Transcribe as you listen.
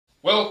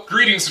Well,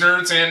 greetings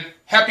nerds and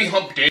happy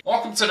hump day.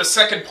 Welcome to the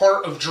second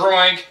part of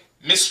drawing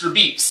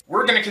MrBeast.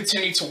 We're going to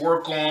continue to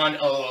work on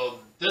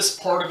this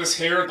part of his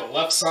hair, the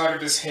left side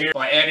of his hair,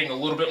 by adding a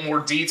little bit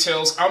more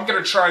details. I'm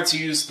going to try to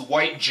use the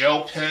white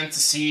gel pen to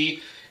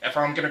see if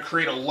I'm going to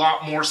create a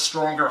lot more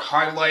stronger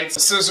highlights.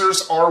 The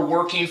scissors are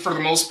working for the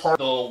most part.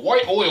 The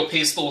white oil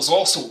pastel is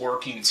also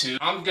working too.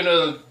 I'm going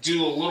to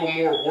do a little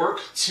more work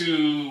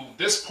to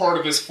this part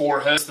of his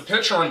forehead. The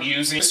picture I'm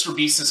using,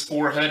 MrBeast's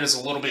forehead is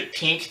a little bit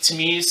pink to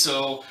me,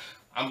 so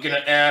I'm going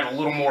to add a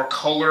little more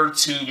color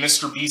to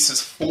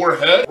MrBeast's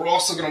forehead. We're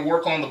also going to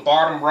work on the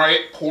bottom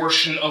right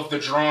portion of the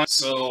drawing,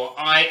 so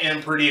I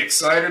am pretty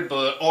excited,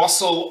 but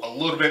also a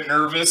little bit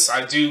nervous.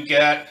 I do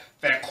get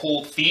that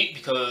cold feet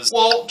because,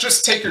 well,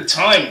 just take your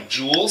time,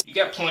 Jules. You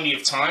got plenty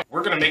of time.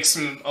 We're gonna make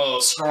some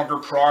stronger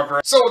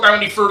progress. So without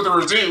any further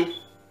ado,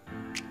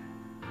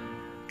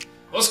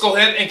 let's go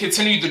ahead and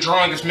continue the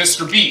drawing of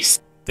MrBeast.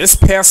 This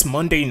past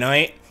Monday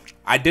night,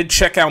 I did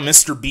check out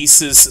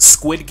MrBeast's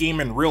Squid Game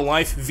in real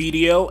life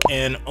video,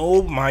 and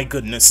oh my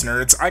goodness,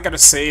 nerds, I gotta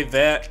say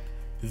that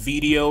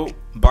video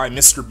by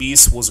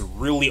MrBeast was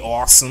really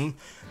awesome.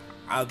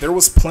 There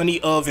was plenty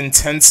of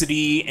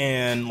intensity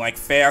and like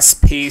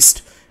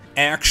fast-paced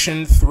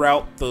action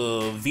throughout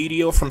the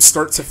video from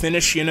start to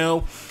finish, you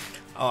know.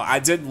 I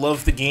did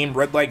love the game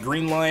Red Light,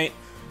 Green Light,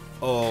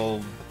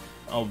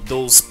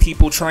 those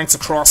people trying to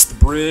cross the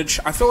bridge.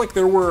 I feel like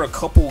there were a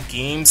couple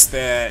games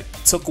that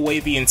took away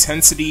the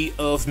intensity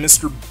of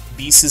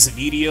MrBeast's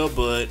video,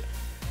 but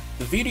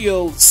the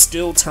video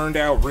still turned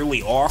out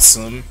really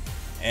awesome,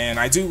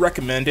 and I do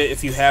recommend it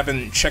if you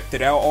haven't checked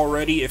it out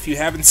already. If you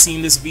haven't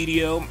seen this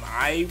video,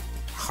 I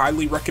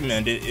highly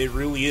recommend it. It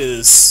really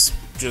is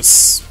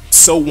just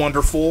so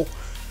wonderful.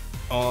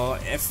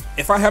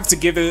 If I have to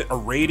give it a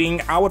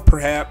rating, I would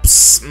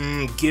perhaps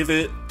give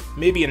it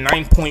maybe a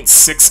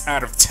 9.6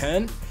 out of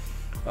 10.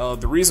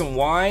 The reason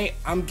why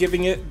I'm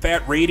giving it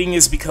that rating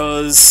is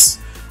because,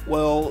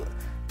 well,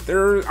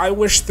 I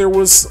wish there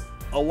was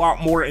a lot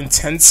more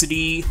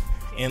intensity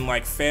and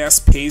like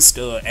fast-paced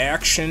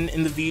action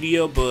in the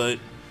video, but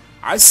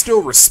I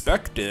still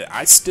respect it.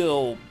 I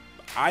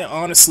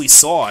honestly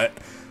saw it.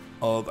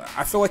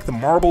 I feel like the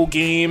marble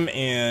game,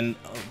 and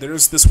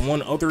there's this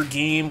one other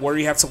game where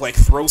you have to like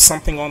throw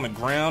something on the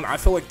ground. I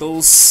feel like they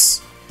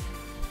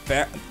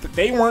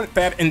weren't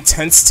that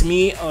intense to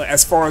me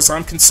as far as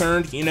I'm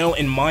concerned, you know,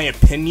 in my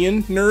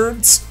opinion,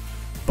 nerds.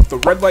 But the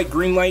Red Light,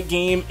 Green Light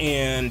game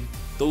and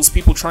those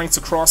people trying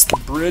to cross the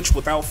bridge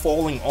without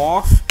falling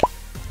off,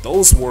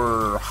 those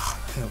were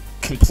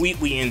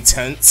completely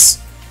intense.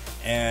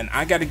 And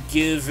I gotta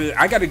give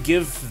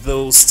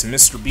those to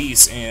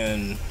MrBeast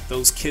and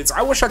those kids.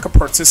 I wish I could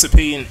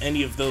participate in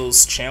any of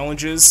those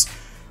challenges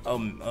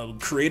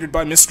created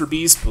by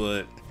MrBeast,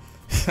 but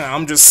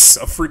I'm just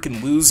a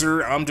freaking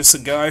loser. I'm just a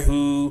guy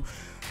who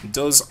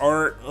does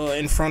art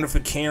in front of the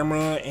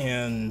camera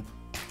and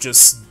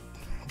just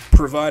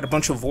provide a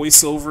bunch of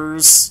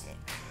voiceovers.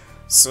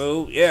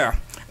 So yeah.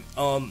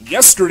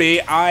 Yesterday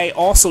I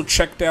also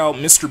checked out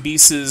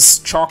MrBeast's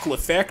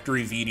Chocolate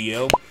Factory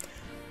video.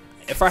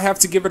 If I have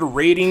to give it a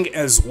rating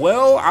as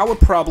well, I would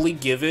probably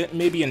give it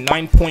maybe a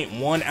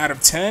 9.1 out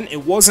of 10.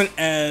 It wasn't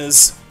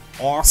as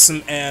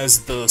awesome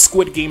as the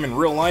Squid Game in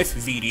real life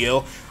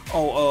video.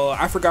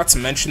 I forgot to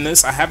mention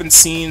this. I haven't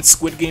seen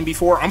Squid Game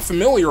before. I'm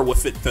familiar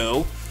with it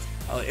though.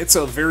 It's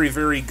a very,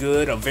 very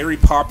good, a very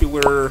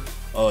popular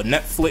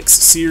Netflix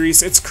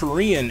series. It's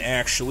Korean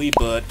actually,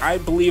 but I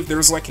believe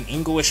there's like an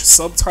English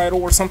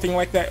subtitle or something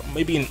like that.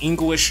 Maybe an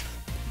English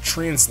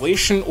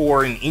translation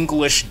or an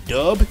English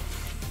dub.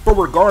 But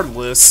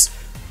regardless,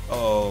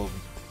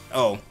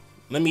 let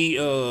me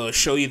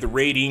show you the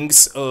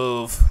ratings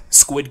of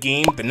Squid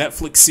Game, the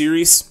Netflix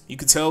series. You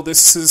can tell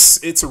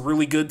it's a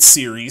really good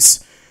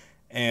series.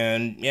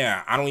 And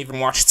yeah, I don't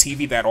even watch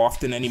TV that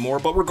often anymore.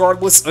 But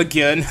regardless,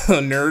 again,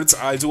 nerds,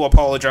 I do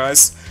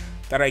apologize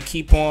that I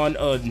keep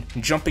on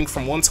jumping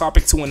from one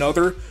topic to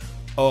another.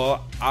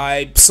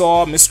 I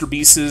saw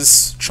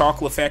MrBeast's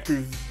Chocolate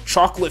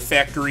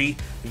Factory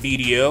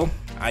video.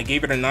 I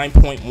gave it a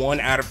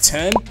 9.1 out of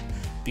 10.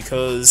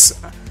 Because,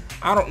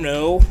 I don't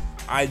know,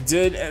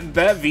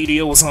 that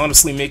video was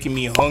honestly making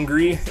me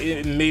hungry.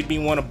 It made me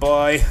want to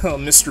buy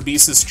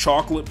MrBeast's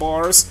chocolate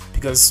bars,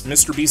 because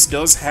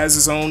MrBeast has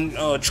his own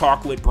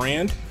chocolate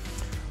brand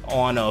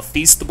on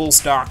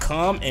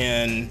Feastables.com,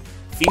 and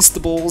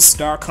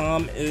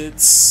Feastables.com,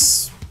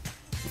 it's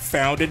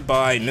founded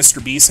by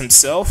MrBeast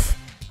himself.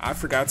 I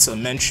forgot to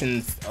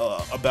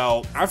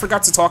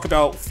talk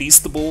about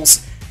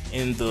Feastables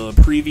in the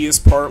previous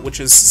part, which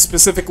is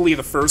specifically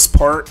the first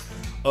part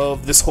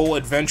of this whole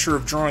adventure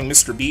of drawing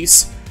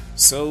MrBeast.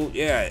 So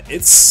yeah,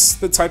 it's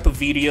the type of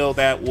video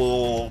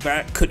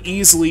that could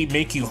easily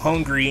make you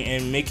hungry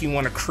and make you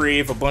want to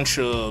crave a bunch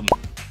of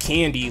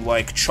candy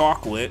like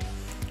chocolate.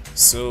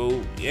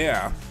 So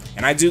yeah,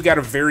 and I do got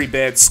a very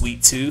bad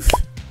sweet tooth.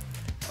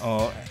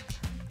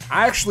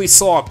 I actually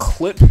saw a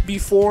clip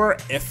before,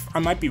 if I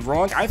might be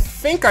wrong. I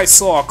think I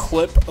saw a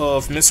clip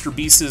of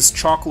MrBeast's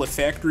Chocolate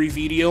Factory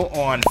video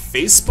on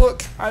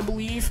Facebook, I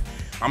believe.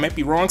 I might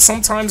be wrong.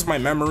 Sometimes my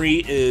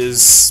memory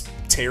is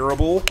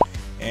terrible,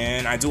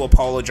 and I do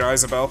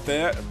apologize about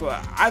that,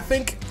 but I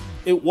think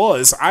it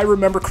was. I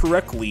remember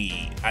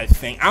correctly, I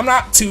think. I'm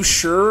not too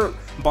sure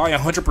by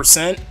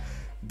 100%,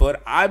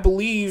 but I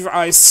believe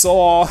I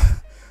saw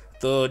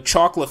the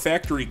Chocolate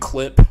Factory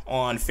clip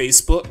on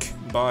Facebook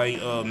by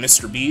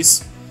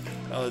MrBeast.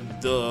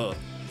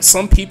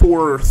 Some people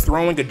were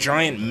throwing a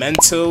giant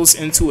Mentos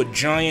into a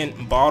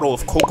giant bottle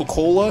of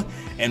Coca-Cola,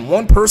 and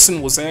one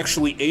person was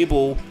actually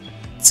able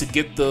to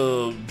get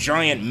the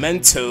giant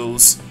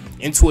Mentos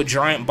into a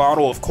giant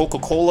bottle of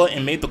Coca-Cola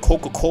and made the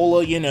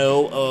Coca-Cola, you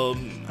know,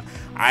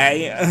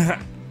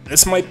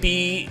 this might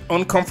be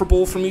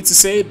uncomfortable for me to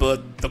say,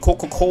 but the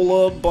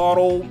Coca-Cola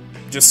bottle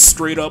just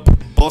straight up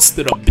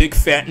busted a big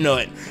fat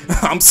nut.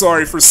 I'm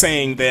sorry for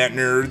saying that,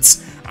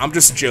 nerds. I'm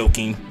just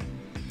joking.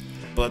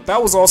 But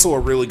that was also a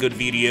really good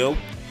video.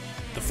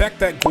 The fact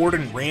that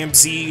Gordon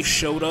Ramsay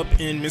showed up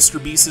in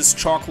MrBeast's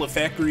Chocolate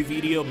Factory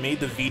video made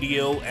the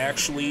video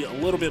actually a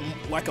little bit,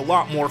 like, a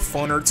lot more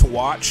funner to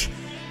watch.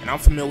 And I'm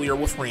familiar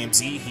with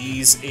Ramsay.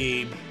 He's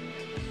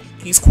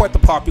quite the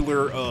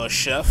popular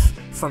chef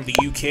from the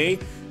UK.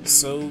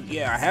 So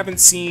yeah, I haven't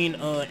seen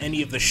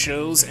any of the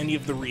shows, any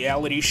of the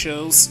reality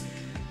shows.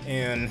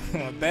 And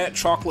that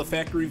Chocolate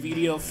Factory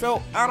video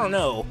felt, I don't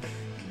know,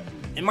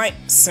 it might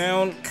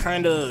sound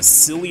kind of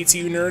silly to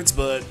you nerds,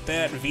 but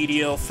that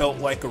video felt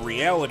like a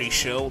reality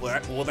show.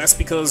 Well, that's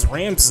because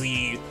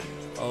Ramsay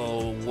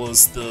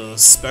was the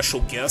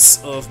special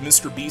guest of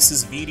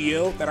MrBeast's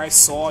video that I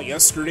saw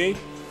yesterday.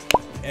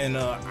 And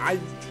I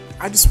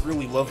just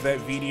really love that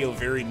video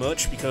very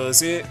much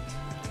because it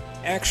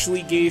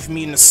actually gave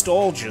me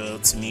nostalgia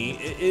to me.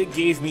 It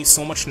gave me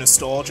so much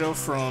nostalgia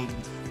from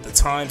the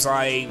times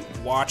I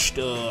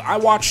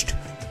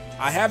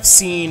have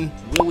seen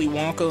Willy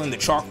Wonka and the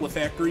Chocolate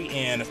Factory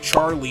and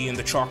Charlie and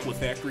the Chocolate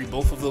Factory,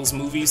 both of those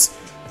movies.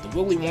 The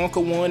Willy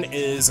Wonka one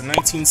is a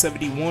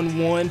 1971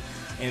 one,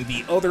 and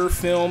the other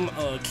film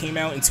came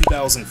out in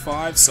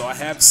 2005, so I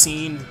have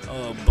seen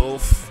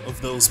both of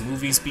those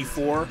movies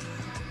before.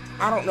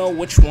 I don't know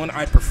which one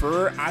I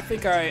prefer. I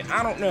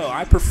don't know,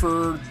 I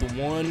prefer the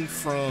one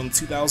from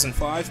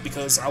 2005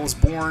 because I was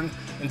born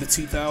in the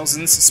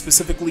 2000s,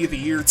 specifically the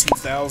year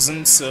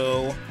 2000,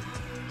 so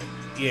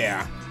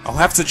yeah. I'll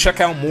have to check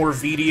out more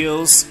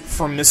videos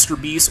from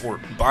MrBeast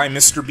or by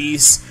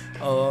MrBeast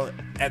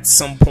at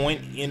some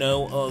point, you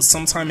know,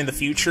 sometime in the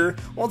future.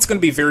 Well, it's going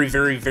to be very,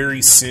 very,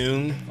 very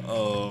soon.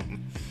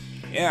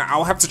 Yeah,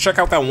 I'll have to check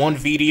out that one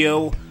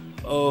video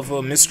of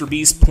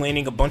MrBeast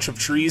planting a bunch of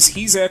trees.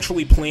 He's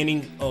actually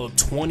planting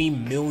 20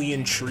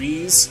 million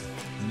trees.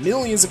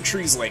 Millions of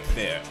trees like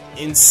that.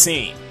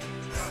 Insane.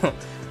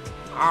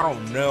 I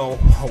don't know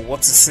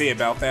what to say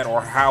about that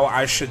or how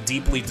I should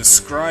deeply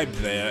describe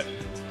that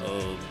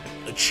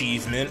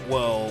achievement.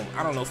 Well,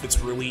 I don't know if it's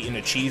really an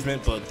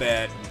achievement, but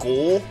that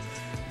goal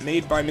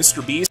made by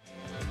MrBeast.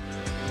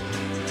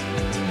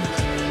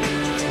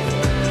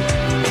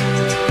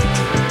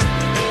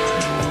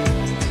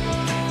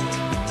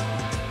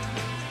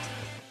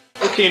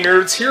 Okay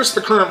nerds, here's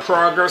the current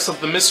progress of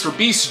the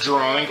MrBeast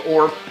drawing,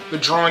 or the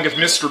drawing of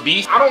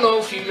MrBeast. I don't know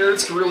if you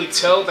nerds can really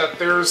tell that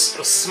there's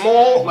a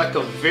small, like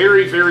a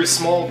very, very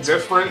small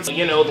difference.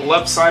 You know, the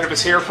left side of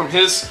his hair from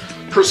his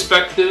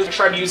perspective. I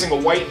tried using a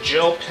white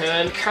gel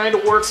pen. Kind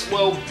of works,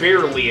 well,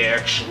 barely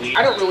actually.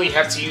 I don't really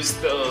have to use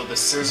the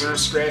scissors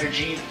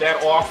strategy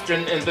that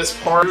often in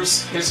this part.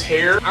 His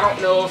hair, I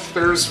don't know if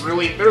there's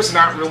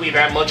not really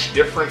that much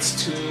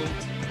difference to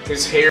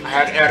his hair. I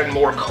had added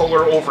more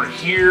color over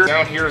here,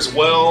 down here as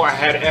well. I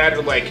had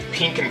added like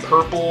pink and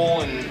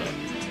purple and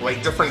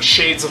like different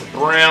shades of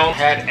brown.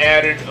 Had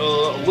added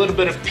a little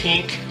bit of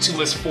pink to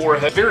his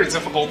forehead. Very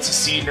difficult to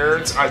see,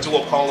 nerds. I do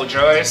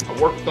apologize. I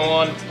worked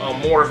on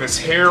more of his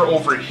hair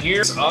over here.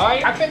 His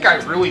eye, I think I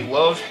really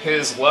love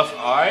his left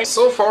eye.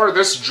 So far,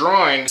 this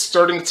drawing is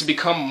starting to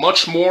become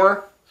much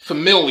more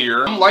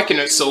familiar. I'm liking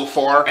it so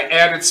far. I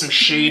added some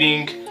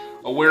shading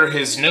where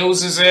his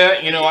nose is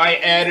at. You know, I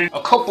added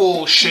a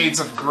couple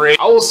shades of gray.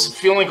 I was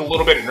feeling a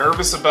little bit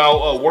nervous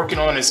about working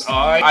on his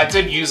eye. I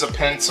did use a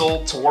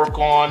pencil to work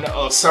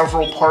on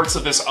several parts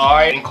of his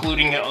eye,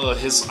 including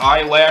his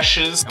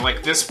eyelashes, and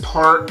like this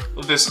part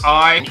of this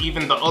eye, and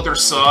even the other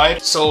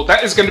side. So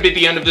that is going to be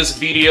the end of this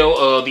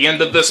video, the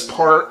end of this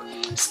part.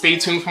 Stay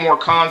tuned for more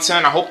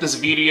content. I hope this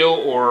video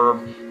or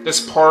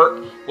this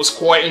part was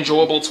quite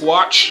enjoyable to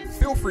watch.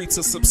 Feel free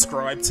to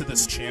subscribe to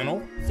this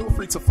channel. Feel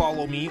free to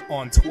follow me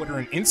on Twitter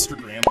and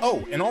Instagram.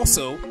 Oh, and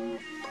also,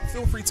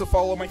 feel free to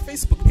follow my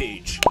Facebook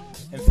page.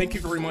 And thank you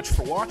very much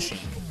for watching.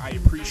 I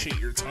appreciate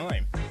your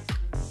time.